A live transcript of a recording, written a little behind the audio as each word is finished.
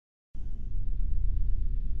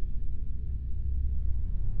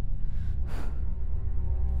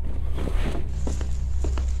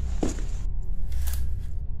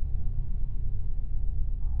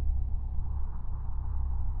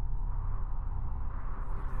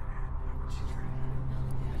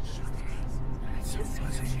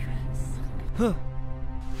Huh.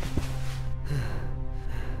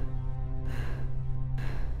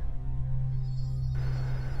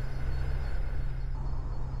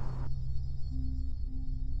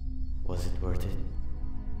 Was it worth it?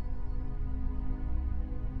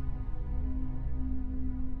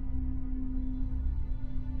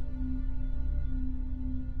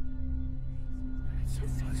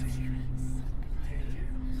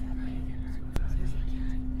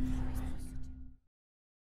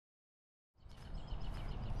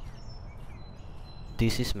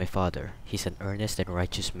 This is my father. He's an earnest and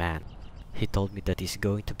righteous man. He told me that he's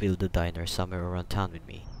going to build a diner somewhere around town with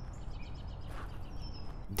me.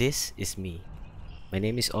 This is me. My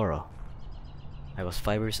name is Oro. I was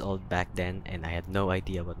 5 years old back then and I had no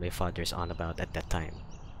idea what my father's on about at that time.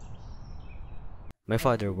 My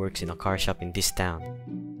father works in a car shop in this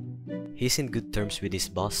town. He's in good terms with his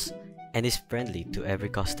boss and is friendly to every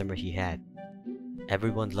customer he had.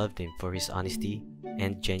 Everyone loved him for his honesty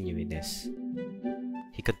and genuineness.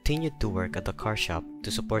 He continued to work at the car shop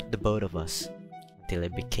to support the both of us until I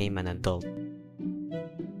became an adult.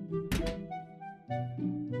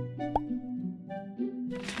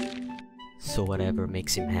 So whatever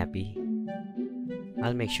makes him happy,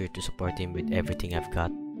 I'll make sure to support him with everything I've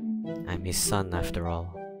got. I'm his son after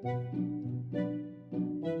all.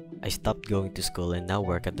 I stopped going to school and now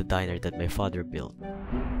work at the diner that my father built.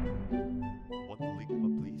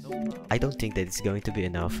 I don't think that it's going to be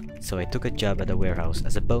enough, so I took a job at a warehouse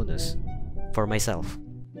as a bonus for myself.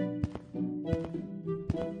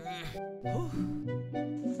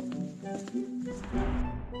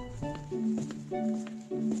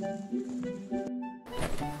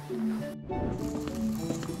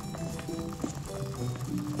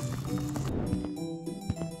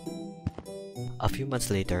 A few months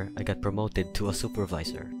later, I got promoted to a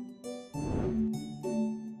supervisor.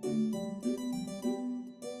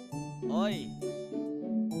 Oi!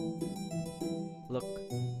 Look,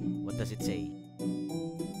 what does it say?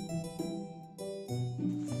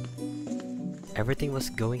 Everything was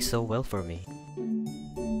going so well for me.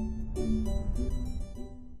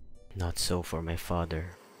 Not so for my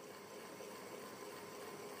father.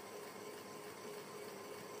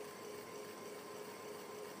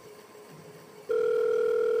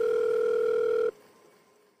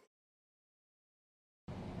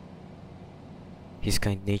 His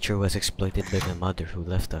kind nature was exploited by my mother who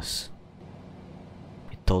left us.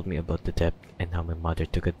 He told me about the debt and how my mother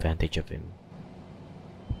took advantage of him.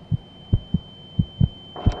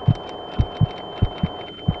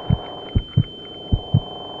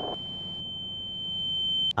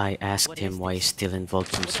 I asked him why he still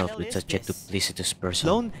involved himself with such a duplicitous person.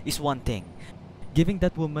 Loan is one thing. Giving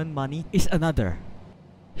that woman money is another.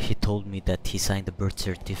 He told me that he signed the birth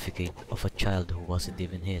certificate of a child who wasn't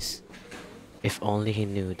even his. If only he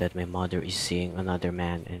knew that my mother is seeing another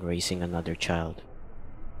man and raising another child,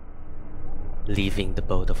 leaving the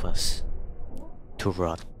both of us to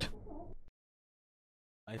rot.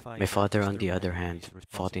 My father, on the other hand,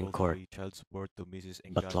 fought in court,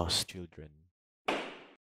 but lost.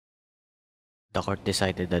 The court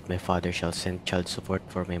decided that my father shall send child support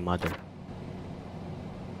for my mother.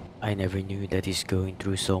 I never knew that he's going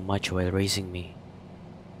through so much while raising me.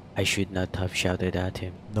 I should not have shouted at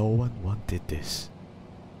him. No one wanted this.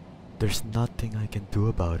 There's nothing I can do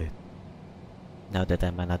about it. Now that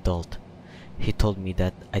I'm an adult, he told me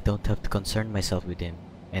that I don't have to concern myself with him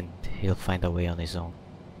and he'll find a way on his own.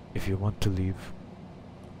 If you want to leave,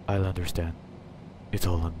 I'll understand. It's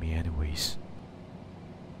all on me anyways.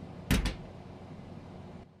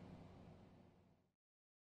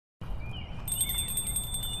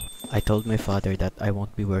 I told my father that I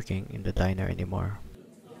won't be working in the diner anymore.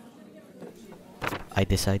 I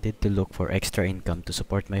decided to look for extra income to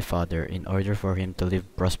support my father in order for him to live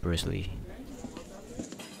prosperously.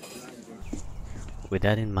 With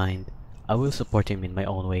that in mind, I will support him in my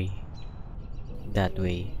own way. That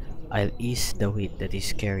way, I'll ease the weight that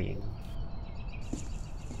he's carrying.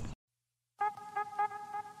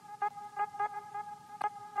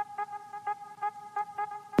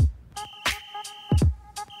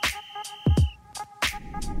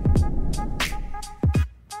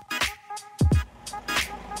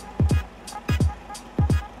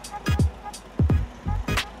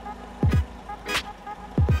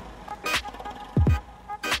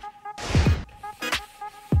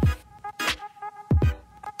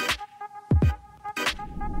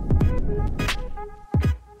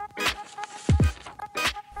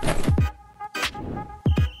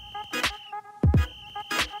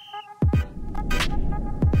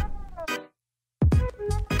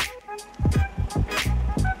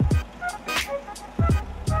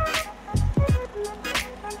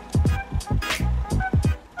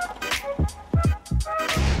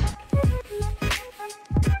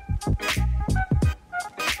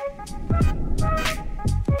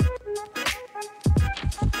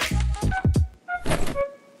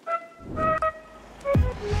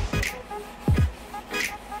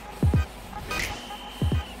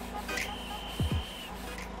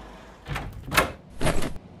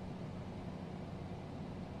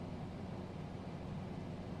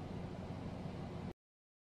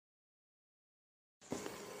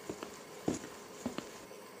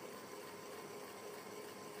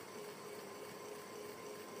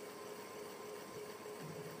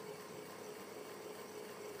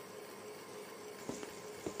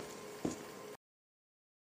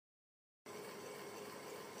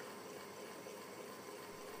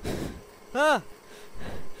 Ah!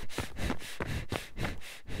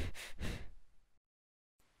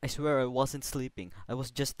 I swear I wasn't sleeping. I was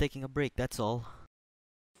just taking a break, that's all.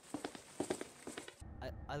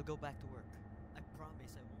 I'll go back to work. I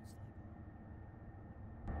promise I won't sleep.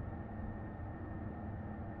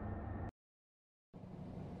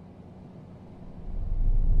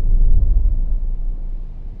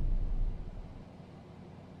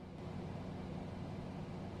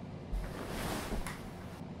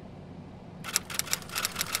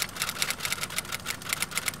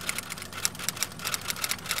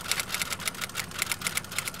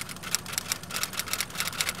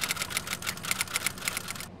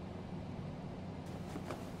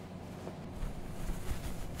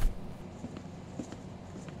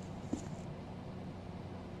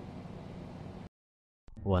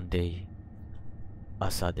 One day, a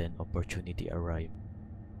sudden opportunity arrived.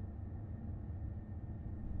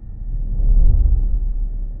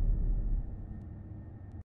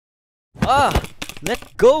 Ah!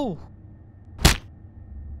 Let go!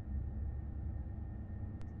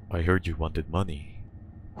 I heard you wanted money.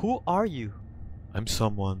 Who are you? I'm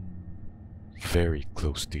someone very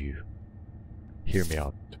close to you. Hear me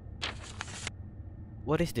out.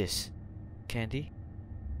 What is this? Candy?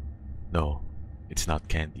 No, it's not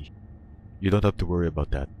candy. You don't have to worry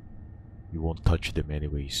about that. You won't touch them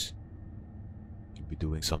anyways. You'll be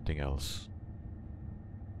doing something else.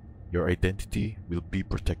 Your identity will be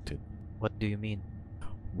protected. What do you mean?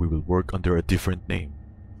 We will work under a different name.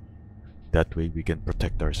 That way we can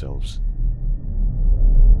protect ourselves.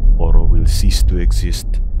 Oro will cease to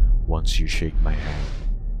exist once you shake my hand.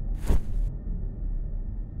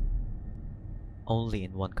 Only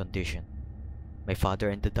in one condition. My father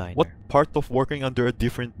and the diner. What part of working under a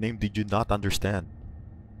different name did you not understand?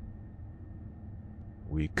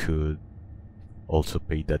 We could also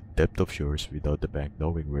pay that debt of yours without the bank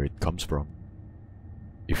knowing where it comes from.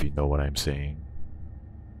 If you know what I'm saying.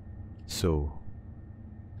 So,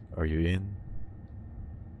 are you in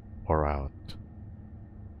or out?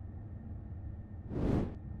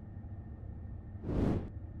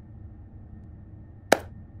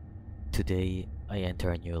 Today, I enter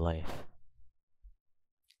a new life.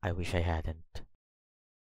 I wish I hadn't.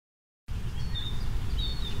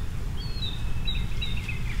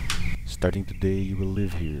 Starting today, you will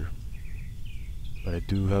live here. But I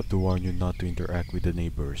do have to warn you not to interact with the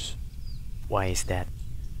neighbors. Why is that?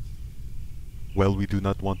 Well, we do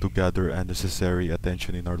not want to gather unnecessary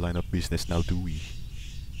attention in our line of business now, do we?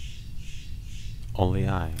 Only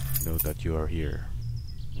I know that you are here.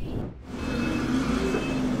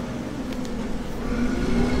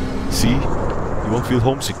 See? You won't feel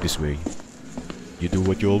homesick this way. You do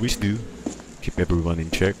what you always do. Keep everyone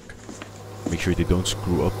in check. Make sure they don't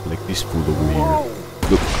screw up like this fool over here.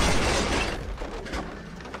 Look.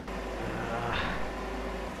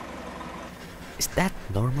 Is that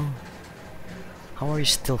normal? How are you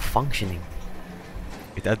still functioning?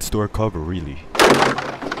 It adds to our cover, really.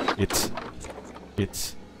 It's...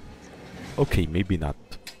 Okay, maybe not.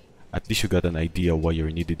 At least you got an idea why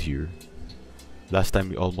you're needed here. Last time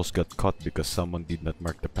we almost got caught because someone did not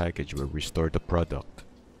mark the package where we stored the product.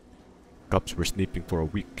 Cops were sniffing for a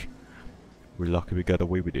week. We're lucky we got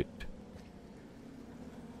away with it.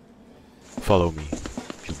 Follow me.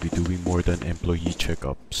 You'll be doing more than employee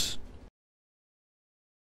checkups.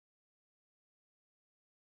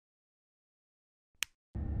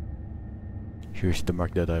 Here's the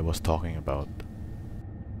mark that I was talking about.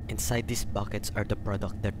 Inside these buckets are the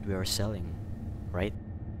product that we are selling, right?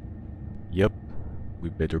 Yep, we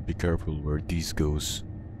better be careful where this goes.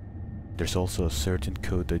 There's also a certain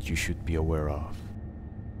code that you should be aware of.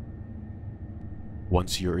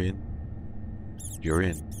 Once you're in, you're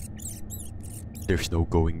in. There's no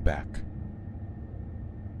going back.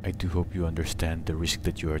 I do hope you understand the risk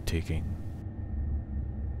that you are taking.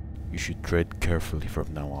 You should tread carefully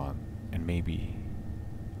from now on, and maybe,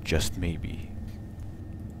 just maybe,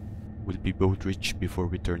 we'll be both rich before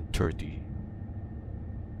we turn 30.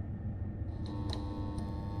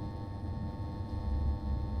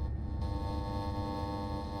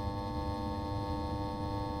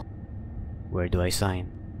 Where do I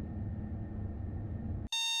sign?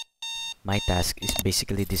 My task is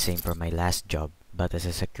basically the same for my last job, but as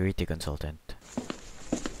a security consultant.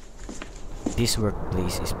 This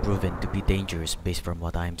workplace is proven to be dangerous based from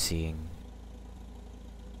what I'm seeing.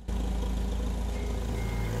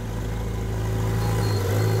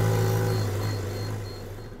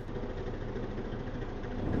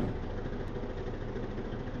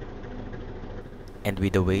 And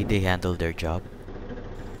with the way they handle their job,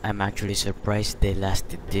 I'm actually surprised they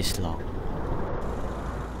lasted this long.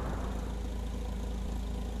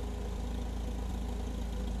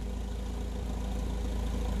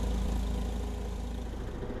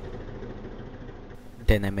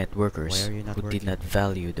 Then I met workers Why are you not who did working? not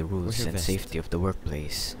value the Where's rules your and vest? safety of the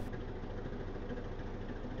workplace.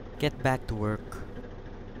 Get back to work.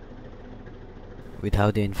 With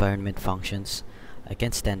how the environment functions, I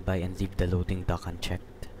can't stand by and leave the loading dock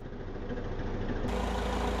unchecked.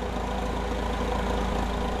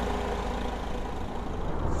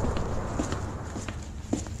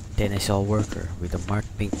 Then I saw a worker with a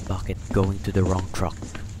marked pink bucket going to the wrong truck.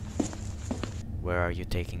 Where are you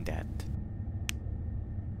taking that?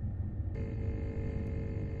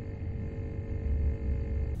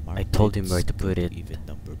 I told him where to put it, Even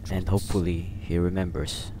number and trucks. hopefully he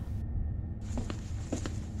remembers.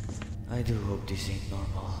 I do hope this ain't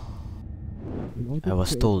normal. I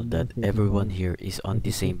was told that everyone here is on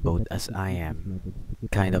the same boat as I am.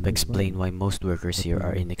 Kind of explain why most workers here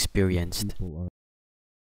are inexperienced.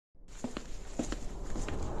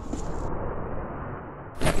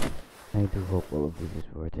 I do hope all of this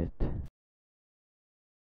is worth it.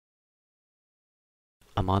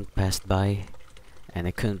 A month passed by, and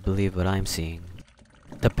I couldn't believe what I'm seeing.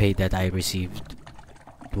 The pay that I received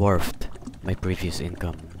dwarfed my previous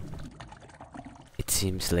income. It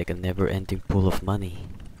seems like a never-ending pool of money.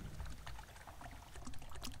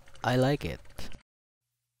 I like it.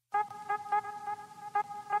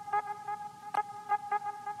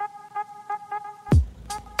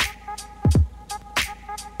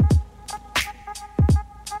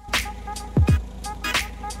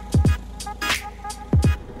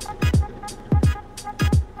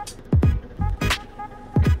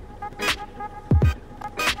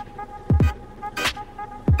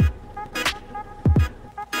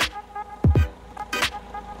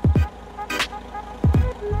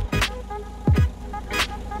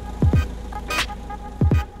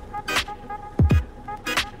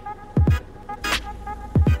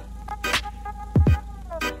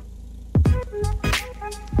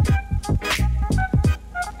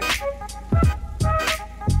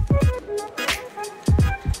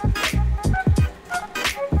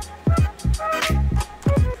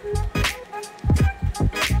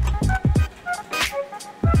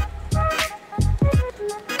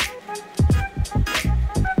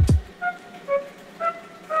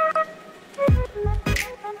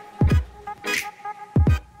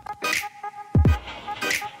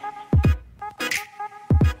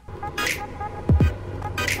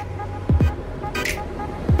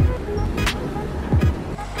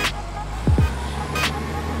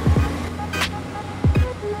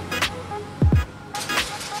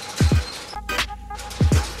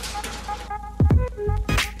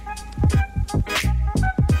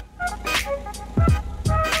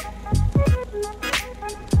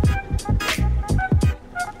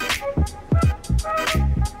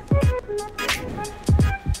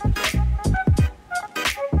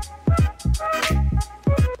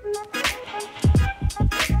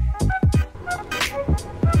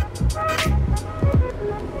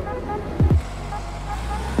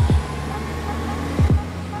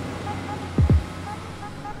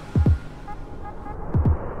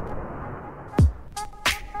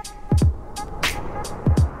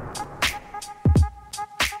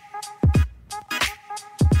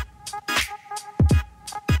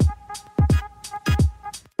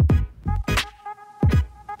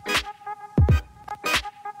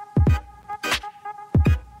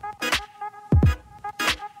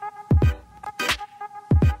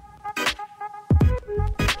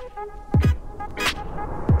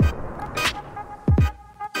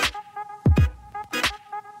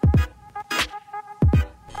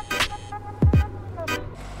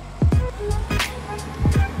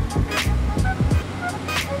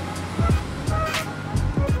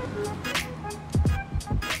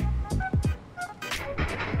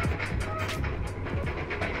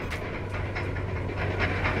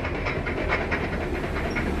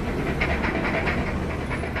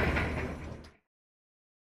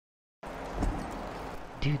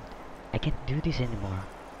 Dude, I can't do this anymore.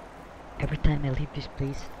 Every time I leave this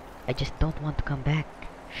place, I just don't want to come back.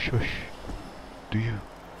 Shush. Do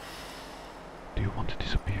you want to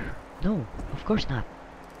disappear? No, of course not.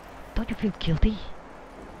 Don't you feel guilty?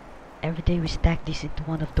 Every day we stack this into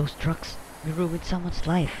one of those trucks, we ruin someone's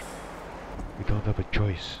life. We don't have a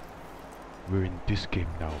choice. We're in this game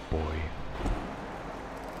now, boy.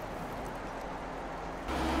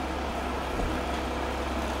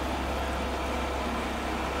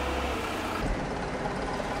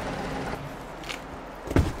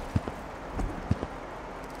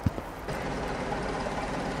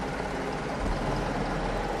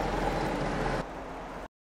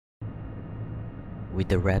 With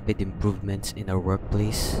the rapid improvements in our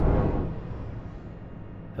workplace,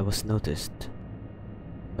 I was noticed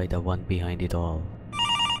by the one behind it all.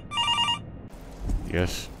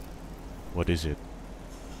 Yes? What is it?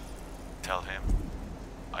 Tell him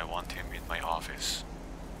I want him in my office.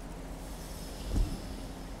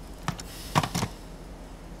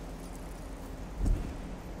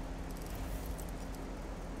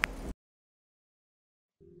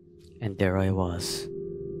 And there I was,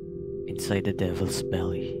 inside the devil's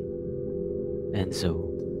belly.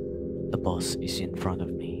 Enzo, the boss, is in front of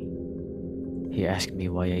me. He asked me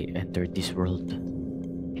why I entered this world.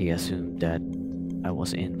 He assumed that I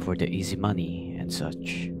was in for the easy money and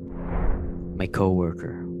such. My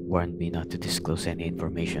co-worker warned me not to disclose any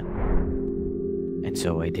information. And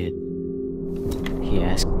so I did. He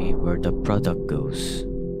asked me where the product goes.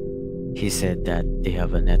 He said that they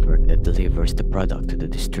have a network that delivers the product to the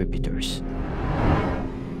distributors.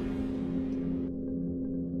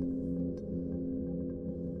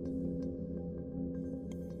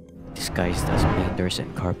 Disguised as painters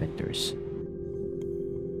and carpenters.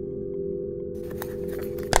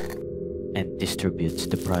 And distributes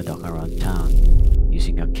the product around town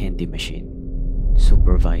using a candy machine,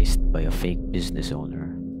 supervised by a fake business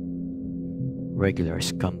owner.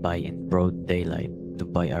 Regulars come by in broad daylight to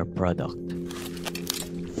buy our product.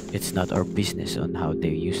 It's not our business on how they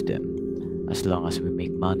use them. As long as we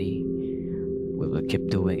make money, we will keep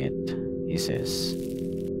doing it, he says.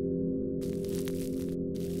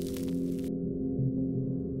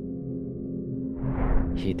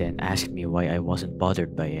 He then asked me why I wasn't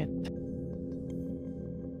bothered by it.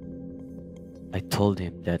 I told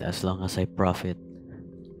him that as long as I profit,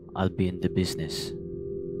 I'll be in the business.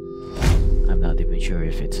 I'm not even sure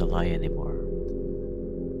if it's a lie anymore.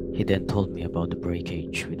 He then told me about the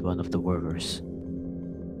breakage with one of the workers.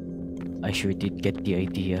 I sure did get the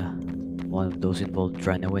idea. One of those involved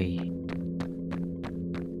ran away.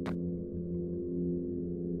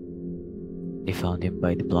 They found him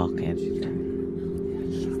by the block and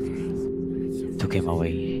took him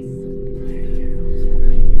away.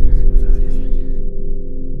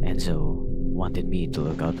 Enzo wanted me to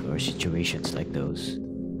look out for situations like those.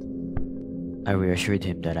 I reassured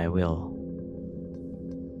him that I will.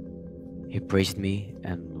 He praised me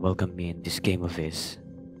and welcomed me in this game of his.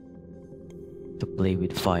 To play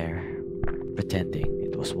with fire, pretending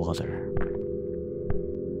it was water.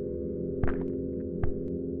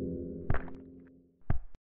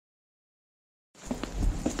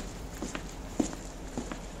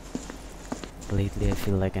 Lately I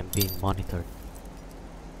feel like I'm being monitored.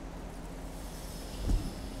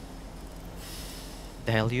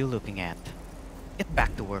 The hell you looking at? Get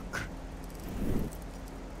back to work.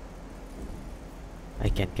 I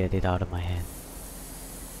can't get it out of my head.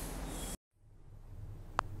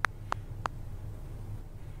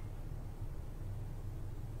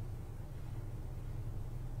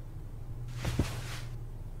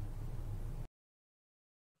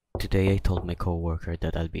 Today I told my co-worker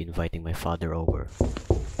that I'll be inviting my father over.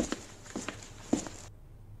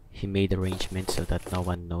 He made arrangements so that no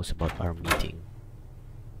one knows about our meeting.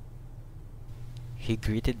 He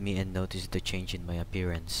greeted me and noticed the change in my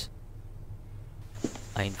appearance.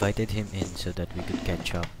 I invited him in so that we could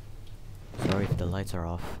catch up. Sorry if the lights are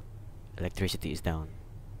off. Electricity is down.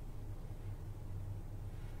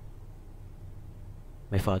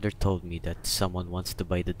 My father told me that someone wants to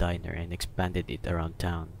buy the diner and expanded it around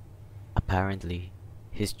town. Apparently,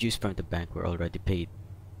 his dues from the bank were already paid,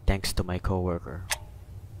 thanks to my co-worker.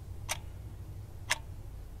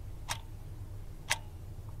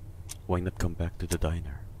 Why not come back to the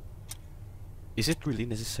diner? Is it really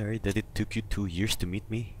necessary that it took you 2 years to meet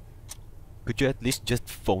me? Could you at least just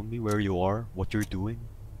phone me where you are, what you're doing?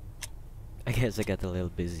 I guess I got a little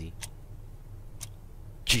busy.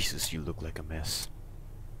 Jesus, you look like a mess.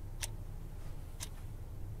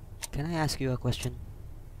 Can I ask you a question?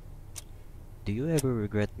 Do you ever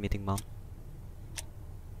regret meeting Mom?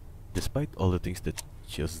 Despite all the things that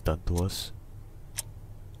she has done to us,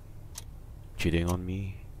 cheating on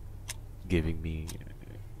me, giving me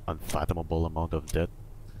unfathomable amount of debt,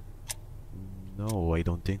 no, I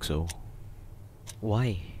don't think so.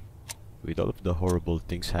 Why? With all of the horrible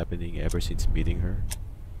things happening ever since meeting her,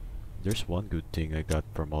 there's one good thing I got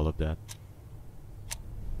from all of that.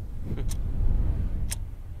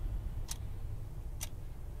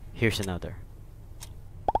 Here's another.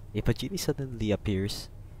 If a genie suddenly appears,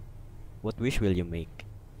 what wish will you make?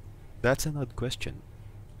 That's an odd question.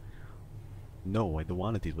 No, I don't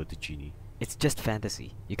want to deal with the genie. It's just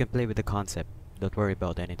fantasy. You can play with the concept. Don't worry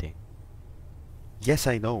about anything. Yes,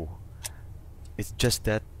 I know. It's just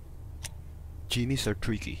that genies are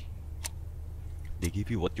tricky. They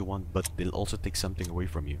give you what you want, but they'll also take something away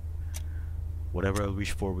from you. Whatever I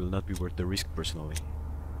wish for will not be worth the risk personally.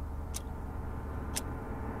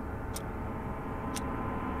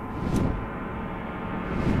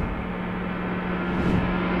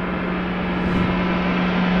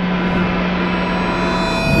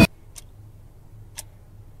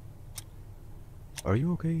 Are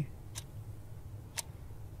you okay?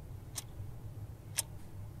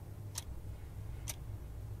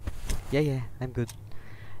 Yeah, I'm good.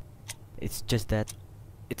 It's just that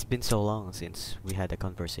it's been so long since we had a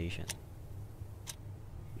conversation.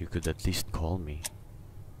 You could at least call me.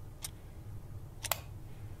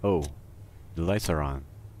 Oh, the lights are on.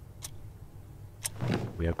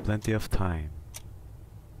 We have plenty of time.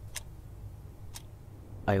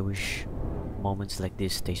 I wish moments like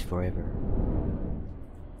this stays forever.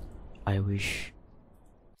 I wish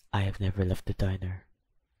I have never left the diner.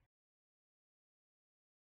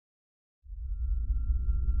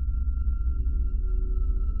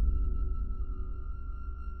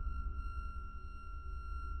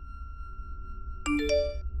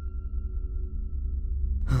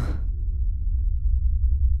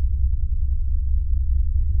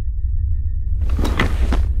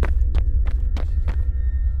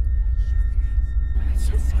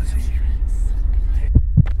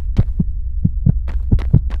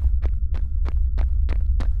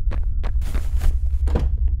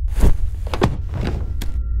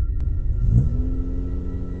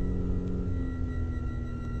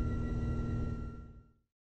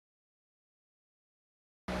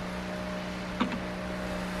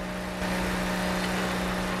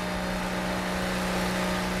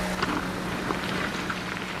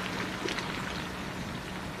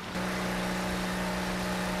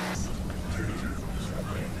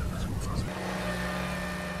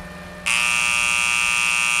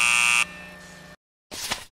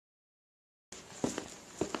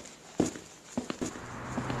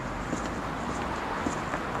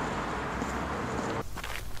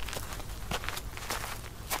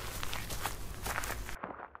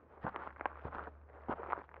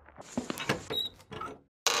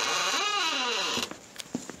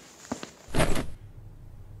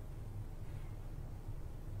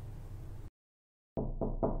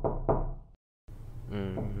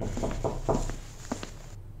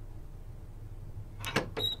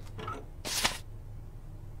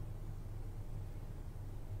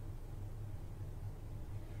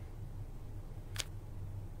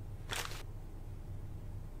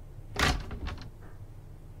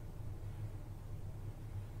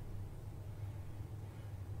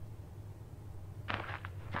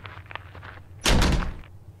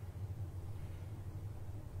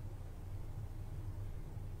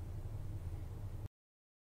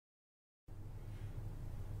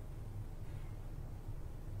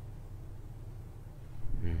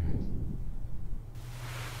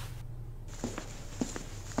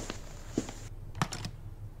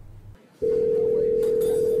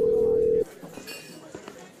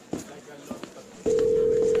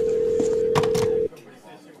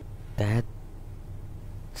 Dad?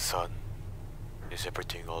 Son, is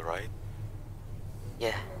everything alright?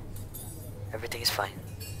 Yeah, everything is fine.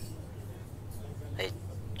 I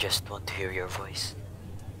just want to hear your voice.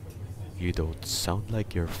 You don't sound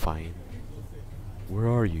like you're fine. Where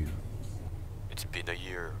are you? It's been a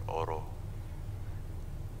year, Oro.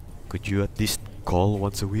 Could you at least call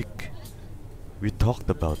once a week? We talked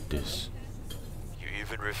about this. You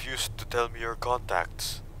even refused to tell me your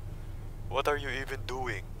contacts. What are you even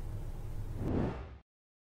doing?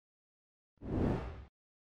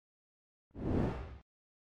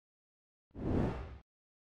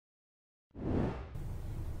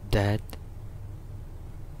 Dad,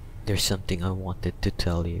 there's something I wanted to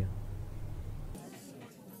tell you.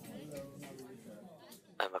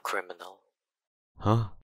 I'm a criminal. Huh?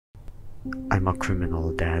 I'm a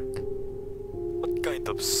criminal, Dad. What kind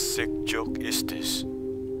of sick joke is this?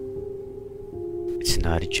 It's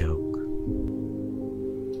not a joke.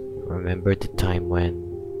 Remember the time when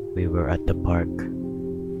we were at the park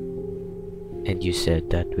and you said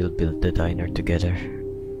that we'll build the diner together?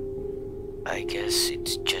 I guess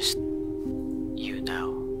it's just you now.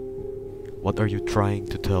 What are you trying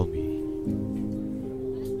to tell me?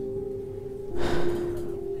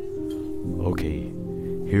 Okay,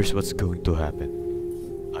 here's what's going to happen.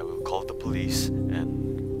 I will call the police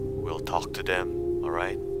and we'll talk to them,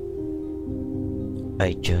 alright?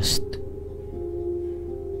 I just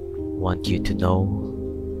want you to know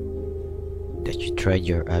that you tried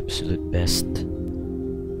your absolute best.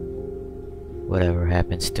 Whatever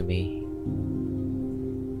happens to me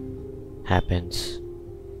happens.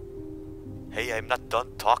 Hey, I'm not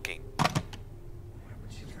done talking.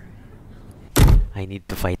 I need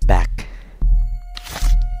to fight back.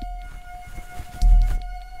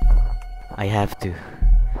 I have to.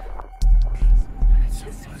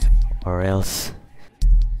 Or else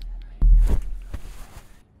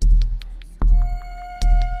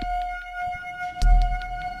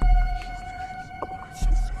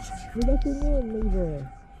Good afternoon, neighbor.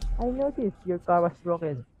 I noticed your car was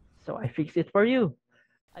broken, so I fixed it for you.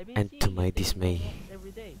 I've been And to seeing you my taking it dismay, almost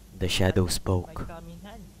every day. the That shadow machine might spoke. come in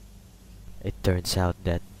handy. It turns out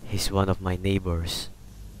that he's one of my neighbors.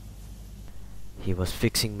 He was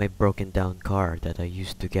fixing my broken down car that I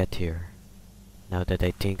used to get here. Now that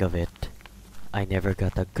I think of it, I never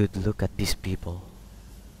got a good look at these people.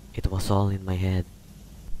 It was all in my head.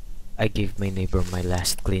 I gave my neighbor my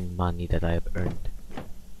last clean money that I have earned.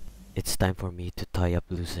 It's time for me to tie up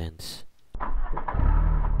loose ends.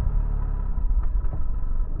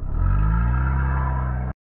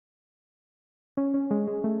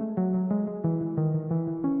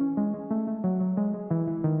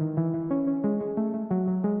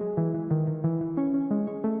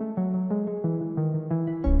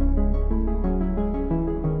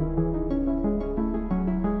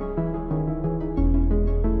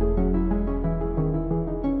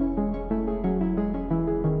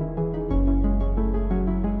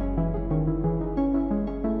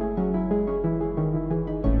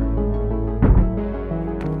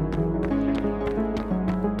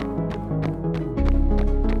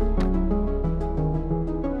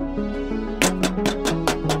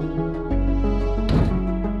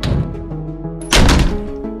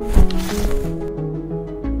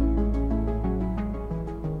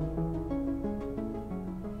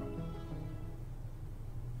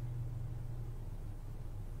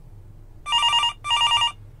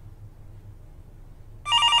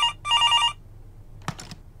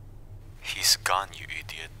 He's gone, you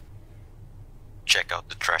idiot. Check out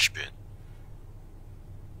the trash bin.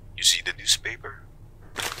 You see the newspaper?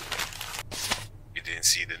 You didn't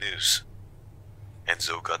see the news.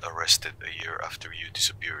 Enzo got arrested a year after you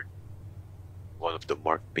disappeared. One of the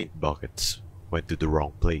marked paint buckets went to the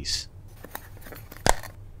wrong place.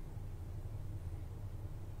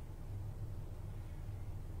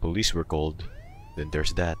 Police were called, then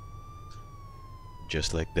there's that.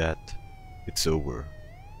 Just like that, it's over.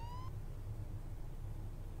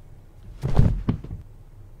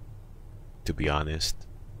 To be honest,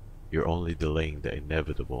 you're only delaying the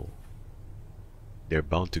inevitable. They're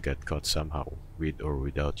bound to get caught somehow, with or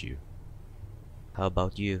without you. How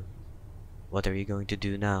about you? What are you going to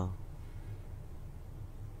do now?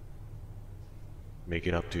 Make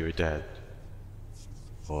it up to your dad,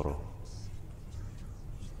 Oro.